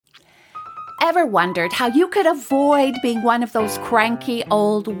Ever wondered how you could avoid being one of those cranky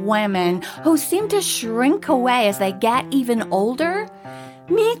old women who seem to shrink away as they get even older?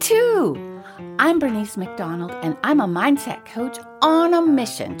 Me too. I'm Bernice McDonald, and I'm a mindset coach on a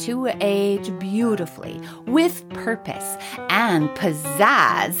mission to age beautifully, with purpose and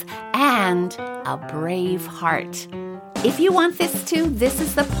pizzazz and a brave heart. If you want this too, this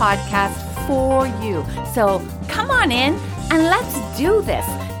is the podcast for you. So come on in and let's do this.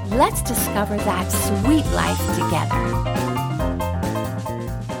 Let's discover that sweet life together.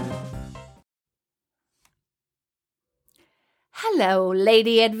 Hello,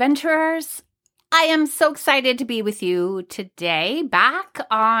 lady adventurers. I am so excited to be with you today, back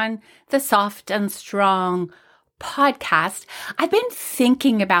on the Soft and Strong podcast. I've been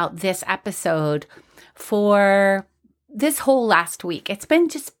thinking about this episode for this whole last week. It's been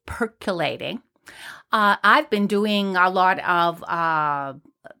just percolating. I've been doing a lot of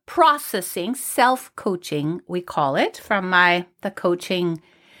processing, self-coaching, we call it, from the coaching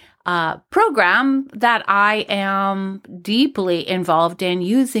program that I am deeply involved in,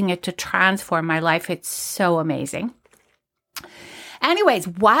 using it to transform my life. It's so amazing. Anyways,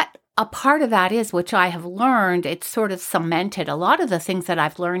 what a part of that is, which I have learned, it's sort of cemented a lot of the things that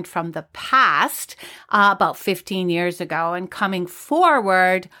I've learned from the past, about 15 years ago, and coming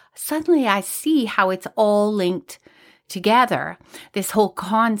forward, suddenly I see how it's all linked together. This whole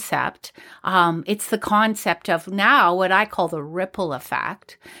concept, it's the concept of now what I call the ripple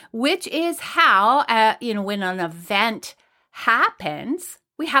effect, which is how, when an event happens,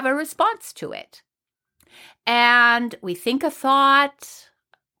 we have a response to it. And we think a thought,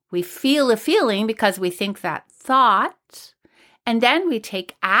 we feel a feeling because we think that thought, and then we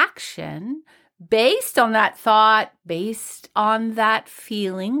take action based on that thought, based on that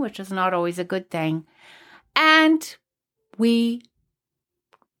feeling, which is not always a good thing. And we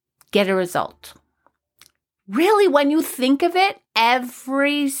get a result. Really, when you think of it,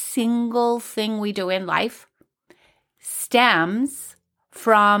 every single thing we do in life stems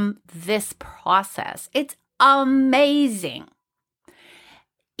from this process. It's amazing.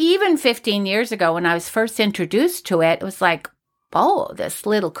 Even 15 years ago, when I was first introduced to it, it was like, oh, this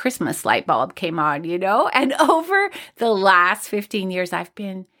little Christmas light bulb came on, And over the last 15 years,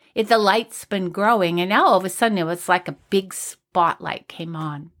 the light's been growing, and now all of a sudden it was like a big spotlight came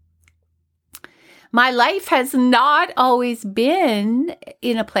on. My life has not always been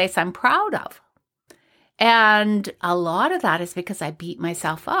in a place I'm proud of. And a lot of that is because I beat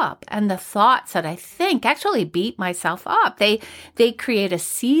myself up. And the thoughts that I think actually beat myself up. They create a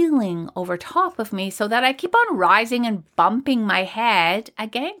ceiling over top of me so that I keep on rising and bumping my head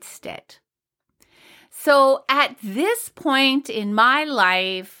against it. So at this point in my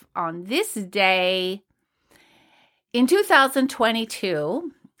life, on this day, in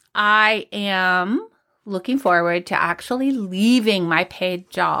 2022, I am looking forward to actually leaving my paid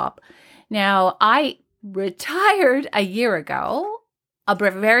job. Now, I retired a year ago, a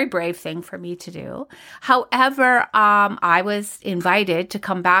very brave thing for me to do. However, I was invited to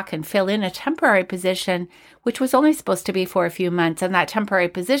come back and fill in a temporary position, which was only supposed to be for a few months. And that temporary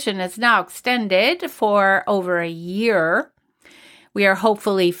position is now extended for over a year. We are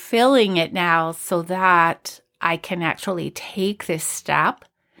hopefully filling it now so that I can actually take this step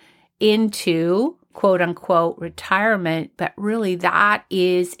into quote unquote retirement. But really, that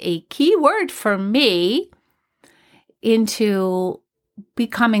is a key word for me, into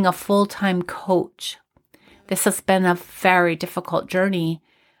becoming a full-time coach. This has been a very difficult journey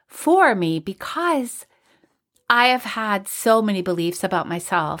for me because I have had so many beliefs about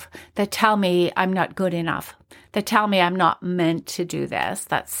myself that tell me I'm not good enough, that tell me I'm not meant to do this,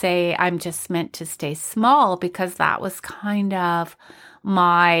 that say I'm just meant to stay small, because that was kind of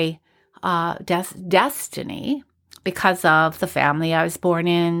my destiny because of the family I was born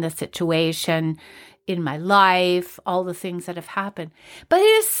in, the situation in my life, all the things that have happened. But it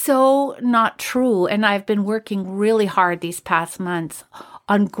is so not true. And I've been working really hard these past months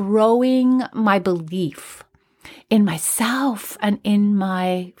on growing my belief in myself and in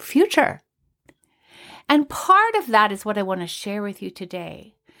my future. And part of that is what I want to share with you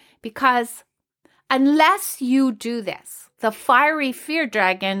today, because unless you do this, the fiery fear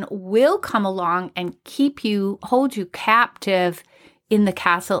dragon will come along and hold you captive in the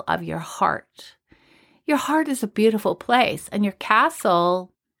castle of your heart. Your heart is a beautiful place, and your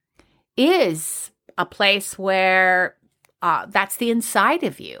castle is a place where that's the inside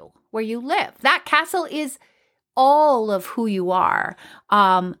of you, where you live. That castle is all of who you are.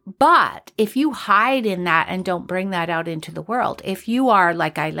 But if you hide in that and don't bring that out into the world, if you are,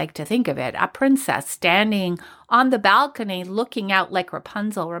 like I like to think of it, a princess standing on the balcony looking out like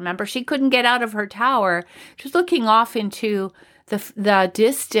Rapunzel, remember, she couldn't get out of her tower. She was looking off into the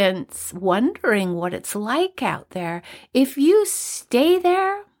distance, wondering what it's like out there. If you stay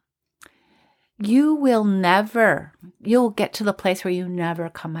there, you'll get to the place where you never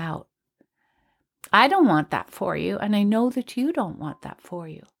come out. I don't want that for you, and I know that you don't want that for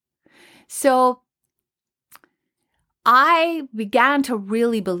you. So I began to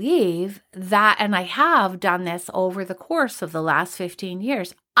really believe that, and I have done this over the course of the last 15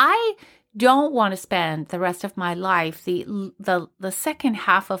 years. I don't want to spend the rest of my life, the second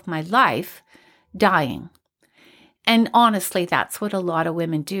half of my life, dying. And honestly, that's what a lot of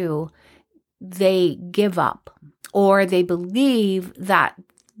women do. They give up, or they believe that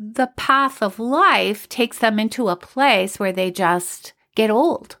the path of life takes them into a place where they just get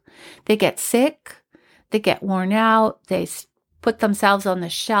old. They get sick, they get worn out, they put themselves on the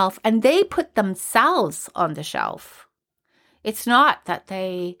shelf, and they put themselves on the shelf. It's not that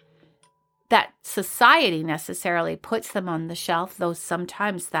society necessarily puts them on the shelf, though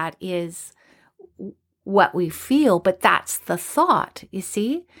sometimes that is what we feel, but that's the thought, you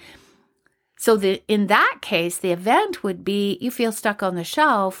see? So in that case, the event would be you feel stuck on the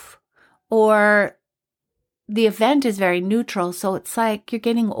shelf, or the event is very neutral. So it's like you're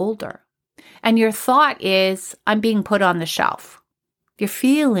getting older and your thought is, I'm being put on the shelf. Your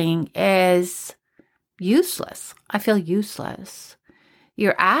feeling is useless. I feel useless.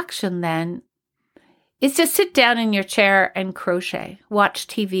 Your action then is to sit down in your chair and crochet, watch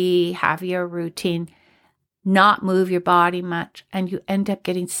TV, have your routine, not move your body much, and you end up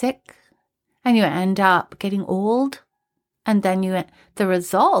getting sick. And you end up getting old, and then the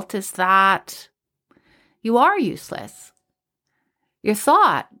result is that you are useless. Your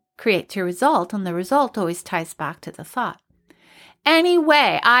thought creates your result, and the result always ties back to the thought.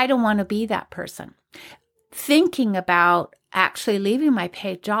 Anyway, I don't want to be that person. Thinking about actually leaving my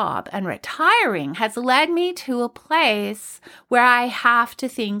paid job and retiring has led me to a place where I have to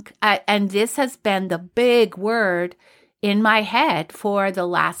think, and this has been the big word in my head for the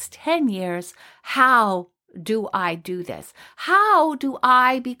last 10 years, how do I do this? How do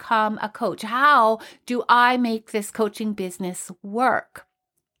I become a coach? How do I make this coaching business work?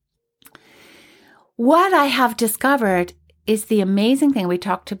 What I have discovered is the amazing thing we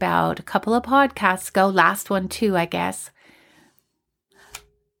talked about a couple of podcasts ago, last one too, I guess.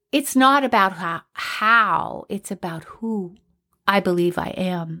 It's not about how, it's about who I believe I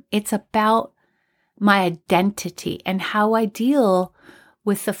am. It's about my identity and how I deal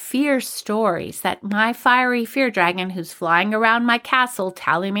with the fear stories that my fiery fear dragon, who's flying around my castle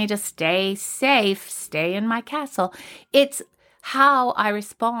telling me to stay safe, stay in my castle. It's how I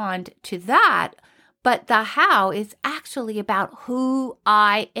respond to that. But the how is actually about who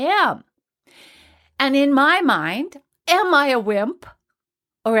I am. And in my mind, am I a wimp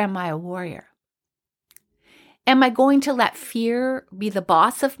or am I a warrior? Am I going to let fear be the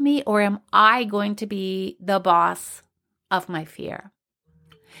boss of me, or am I going to be the boss of my fear?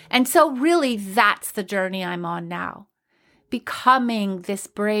 And so really that's the journey I'm on now. Becoming this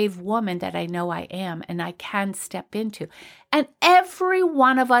brave woman that I know I am and I can step into. And every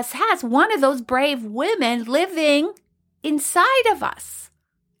one of us has one of those brave women living inside of us.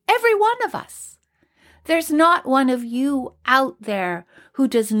 Every one of us. There's not one of you out there who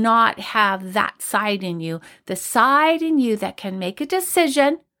does not have that side in you, the side in you that can make a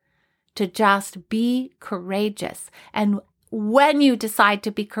decision to just be courageous. And when you decide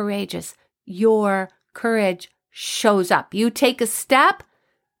to be courageous, your courage shows up. You take a step,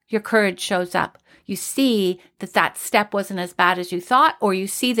 your courage shows up. You see that step wasn't as bad as you thought, or you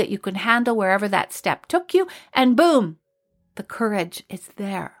see that you can handle wherever that step took you, and boom, the courage is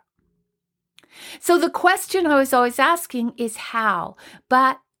there. So the question I was always asking is how.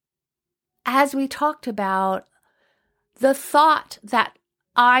 But as we talked about, the thought that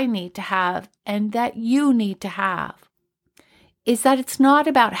I need to have and that you need to have is that it's not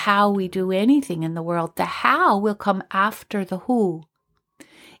about how we do anything in the world. The how will come after the who.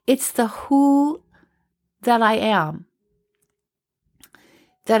 It's the who that I am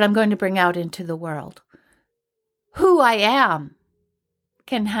that I'm going to bring out into the world. Who I am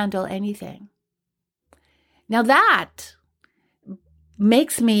can handle anything. Now that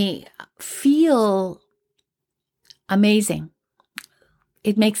makes me feel amazing.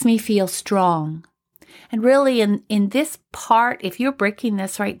 It makes me feel strong. And really in this part, if you're breaking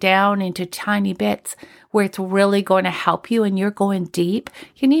this right down into tiny bits where it's really going to help you and you're going deep,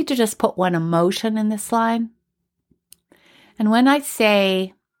 you need to just put one emotion in this line. And when I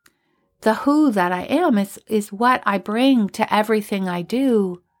say the who that I am is what I bring to everything I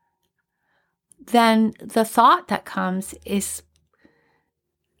do, then the thought that comes is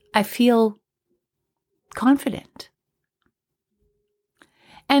I feel confident.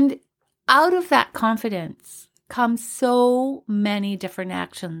 And out of that confidence comes so many different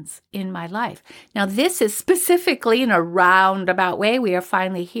actions in my life. Now, this is specifically in a roundabout way. We are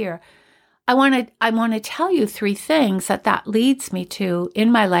finally here. I want to tell you 3 things that leads me to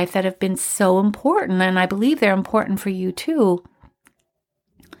in my life that have been so important, and I believe they're important for you too.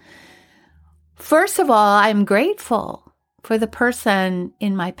 First of all, I'm grateful for the person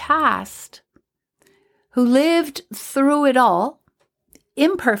in my past who lived through it all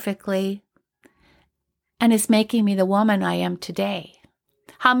imperfectly and is making me the woman I am today.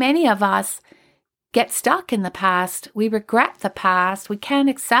 How many of us get stuck in the past? We regret the past. We can't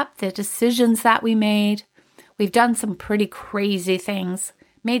accept the decisions that we made. We've done some pretty crazy things,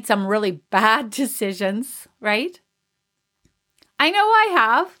 made some really bad decisions, right? I know I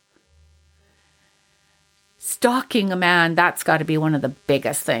have. Stalking a man, that's got to be one of the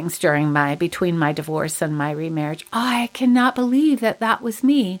biggest things between my divorce and my remarriage. I cannot believe that was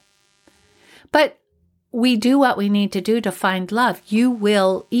me. But we do what we need to do to find love. You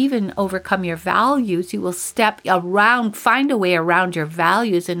will even overcome your values. You will find a way around your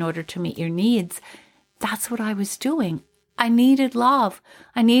values in order to meet your needs. That's what I was doing. I needed love.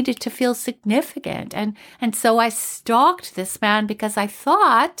 I needed to feel significant. And so I stalked this man because I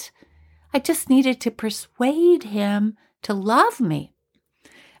thought I just needed to persuade him to love me.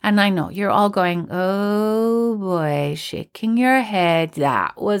 And I know you're all going, oh boy, shaking your head.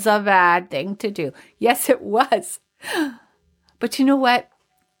 That was a bad thing to do. Yes, it was. But you know what?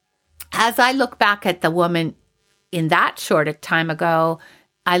 As I look back at the woman in that short a time ago,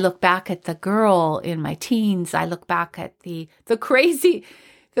 I look back at the girl in my teens. I look back at the crazy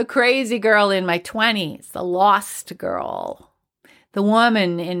girl in my 20s, the lost girl, the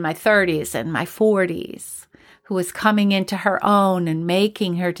woman in my 30s and my 40s. Who was coming into her own and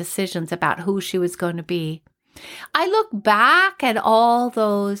making her decisions about who she was going to be. I look back at all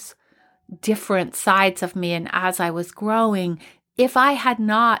those different sides of me, and as I was growing, if I had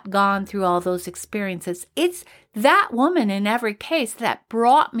not gone through all those experiences, it's that woman in every case that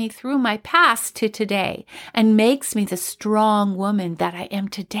brought me through my past to today and makes me the strong woman that I am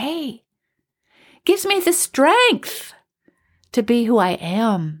today. Gives me the strength to be who I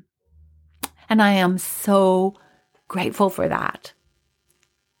am. And I am so grateful for that.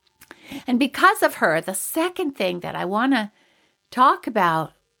 And because of her, the second thing that I want to talk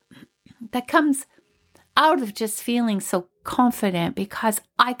about that comes out of just feeling so confident because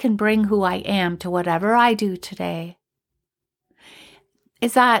I can bring who I am to whatever I do today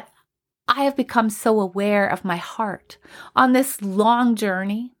is that I have become so aware of my heart. On this long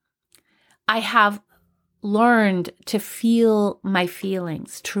journey, I have learned to feel my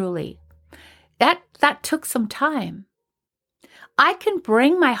feelings truly. That took some time. I can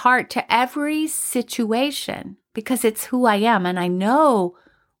bring my heart to every situation because it's who I am and I know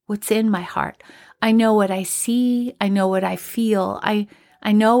what's in my heart. I know what I see. I know what I feel. I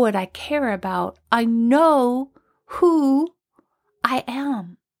know what I care about. I know who I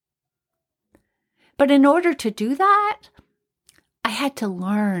am. But in order to do that, I had to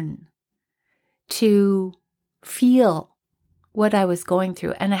learn to feel what I was going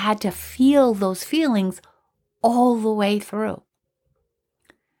through, and I had to feel those feelings all the way through.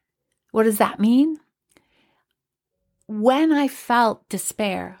 What does that mean? When I felt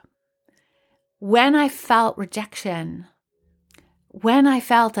despair, when I felt rejection, when I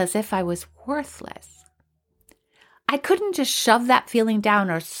felt as if I was worthless, I couldn't just shove that feeling down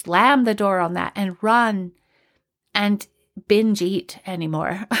or slam the door on that and run and binge eat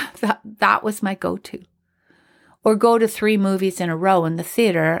anymore. That was my go-to. Or go to 3 movies in a row in the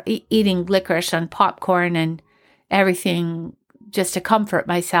theater, eating licorice and popcorn and everything just to comfort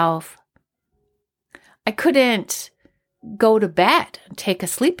myself. I couldn't go to bed and take a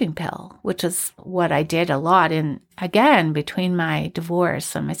sleeping pill, which is what I did a lot between my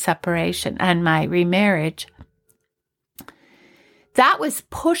divorce and my separation and my remarriage. That was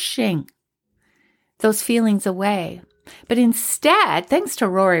pushing those feelings away. But instead, thanks to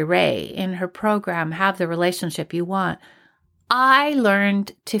Rory Ray in her program, Have the Relationship You Want, I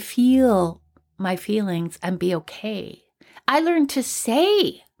learned to feel my feelings and be okay. I learned to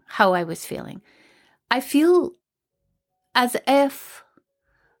say how I was feeling. I feel as if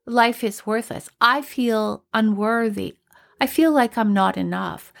life is worthless. I feel unworthy. I feel like I'm not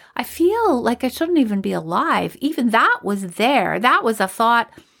enough. I feel like I shouldn't even be alive. Even that was there. That was a thought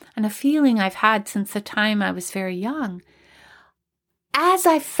and a feeling I've had since the time I was very young. as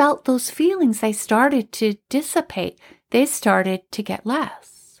I felt those feelings, they started to dissipate. They started to get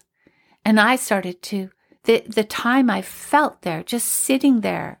less. And I started to, the time I felt there, just sitting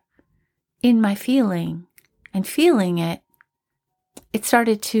there in my feeling and feeling it, it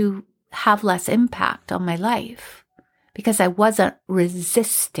started to have less impact on my life because I wasn't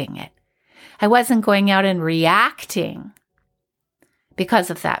resisting it. I wasn't going out and reacting because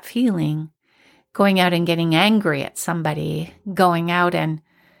of that feeling, going out and getting angry at somebody, going out and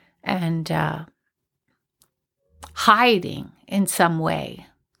hiding in some way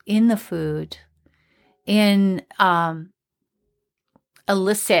in the food, in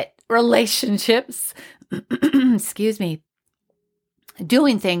illicit relationships, excuse me,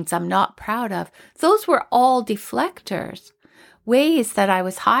 doing things I'm not proud of. Those were all deflectors, ways that I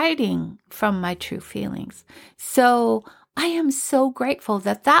was hiding from my true feelings. So I am so grateful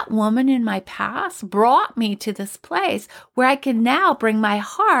that that woman in my past brought me to this place where I can now bring my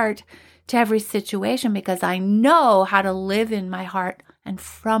heart to every situation because I know how to live in my heart and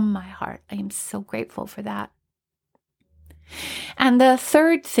from my heart. I am so grateful for that. And the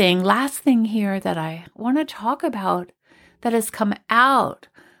third thing, last thing here that I want to talk about that has come out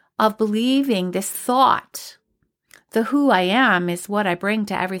of believing this thought, the who I am is what I bring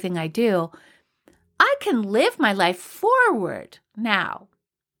to everything I do. I can live my life forward now.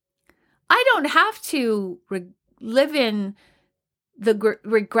 I don't have to live in the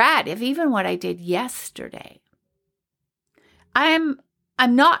regret of even what I did yesterday. I'm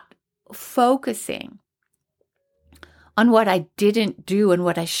not focusing on what I didn't do and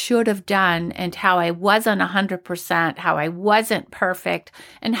what I should have done and how I wasn't 100%, how I wasn't perfect,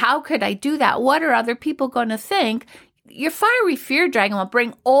 and how could I do that? What are other people going to think? Your fiery fear dragon will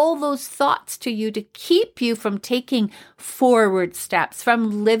bring all those thoughts to you to keep you from taking forward steps,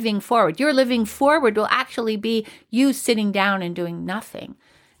 from living forward. Your living forward will actually be you sitting down and doing nothing.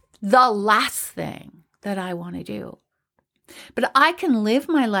 The last thing that I want to do. But I can live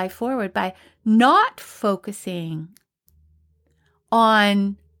my life forward by not focusing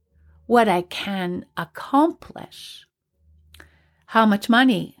on what I can accomplish, how much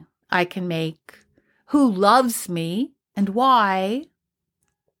money I can make, who loves me and why.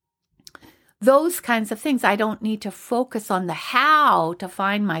 Those kinds of things. I don't need to focus on the how to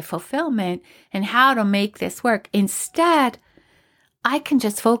find my fulfillment and how to make this work. Instead, I can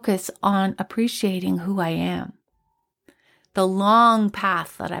just focus on appreciating who I am, the long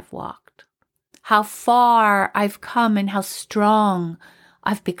path that I've walked, how far I've come and how strong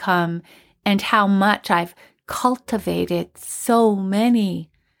I've become, and how much I've cultivated so many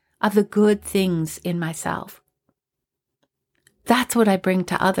of the good things in myself. That's what I bring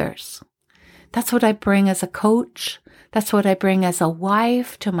to others. That's what I bring as a coach. That's what I bring as a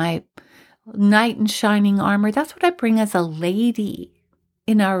wife to my knight in shining armor. That's what I bring as a lady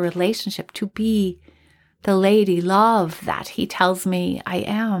in our relationship, to be the lady love that he tells me I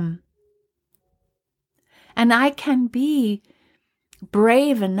am. And I can be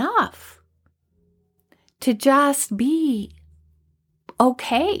brave enough to just be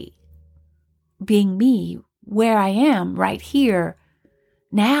okay being me where I am right here,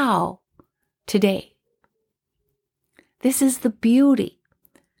 now, today. This is the beauty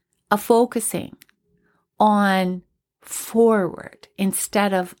of focusing on forward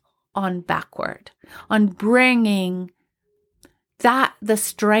instead of on backward, on bringing that the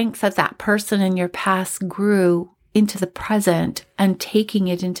strength of that person in your past grew into the present and taking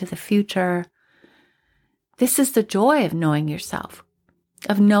it into the future. This is the joy of knowing yourself,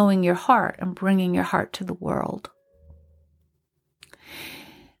 of knowing your heart and bringing your heart to the world.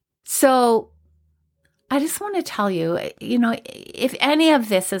 So I just want to tell you, if any of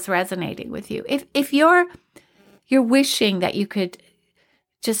this is resonating with you, if you're wishing that you could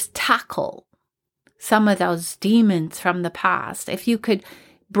just tackle some of those demons from the past, if you could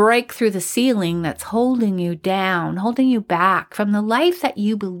break through the ceiling that's holding you down, holding you back from the life that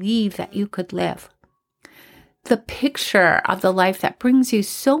you believe that you could live, the picture of the life that brings you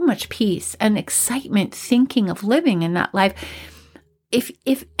so much peace and excitement thinking of living in that life,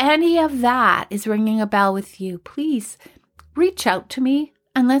 if any of that is ringing a bell with you, please reach out to me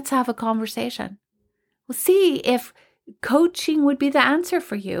and let's have a conversation. We'll see if coaching would be the answer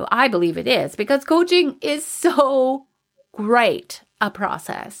for you. I believe it is, because coaching is so great a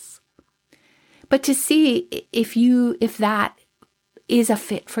process. But to see if that is a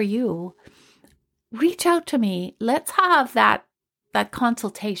fit for you, reach out to me. Let's have that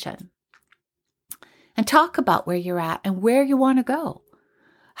consultation and talk about where you're at and where you want to go,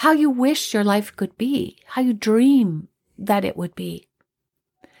 how you wish your life could be, how you dream that it would be.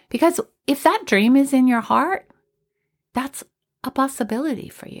 Because if that dream is in your heart, that's a possibility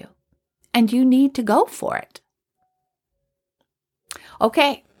for you, and you need to go for it.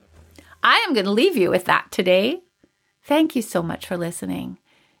 Okay, I am going to leave you with that today. Thank you so much for listening.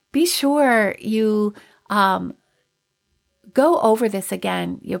 Be sure you go over this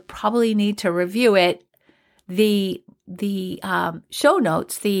again. You probably need to review it. The show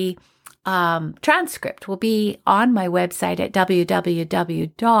notes, the transcript will be on my website at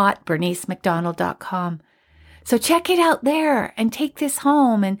www.bernicemcdonald.com. So check it out there and take this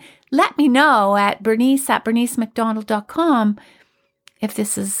home and let me know at bernice@bernicemcdonald.com if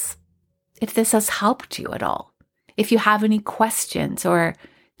this has helped you at all. If you have any questions or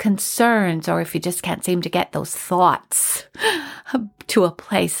concerns, or if you just can't seem to get those thoughts to a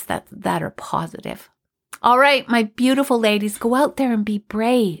place that are positive. All right, my beautiful ladies, go out there and be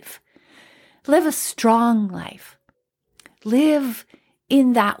brave. Live a strong life. Live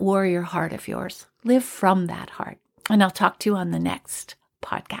in that warrior heart of yours. Live from that heart. And I'll talk to you on the next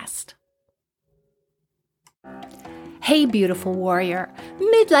podcast. Hey, beautiful warrior.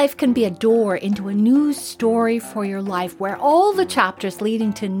 Midlife can be a door into a new story for your life where all the chapters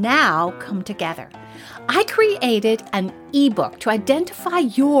leading to now come together. I created an ebook to identify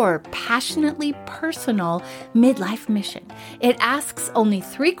your passionately personal midlife mission. It asks only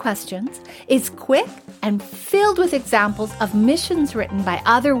 3 questions, is quick, and filled with examples of missions written by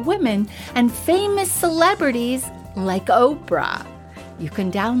other women and famous celebrities like Oprah. You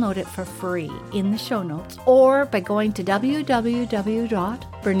can download it for free in the show notes or by going to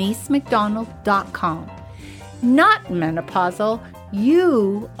www.bernicemcdonald.com. Not menopausal,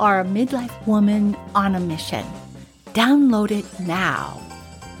 you are a midlife woman on a mission. Download it now.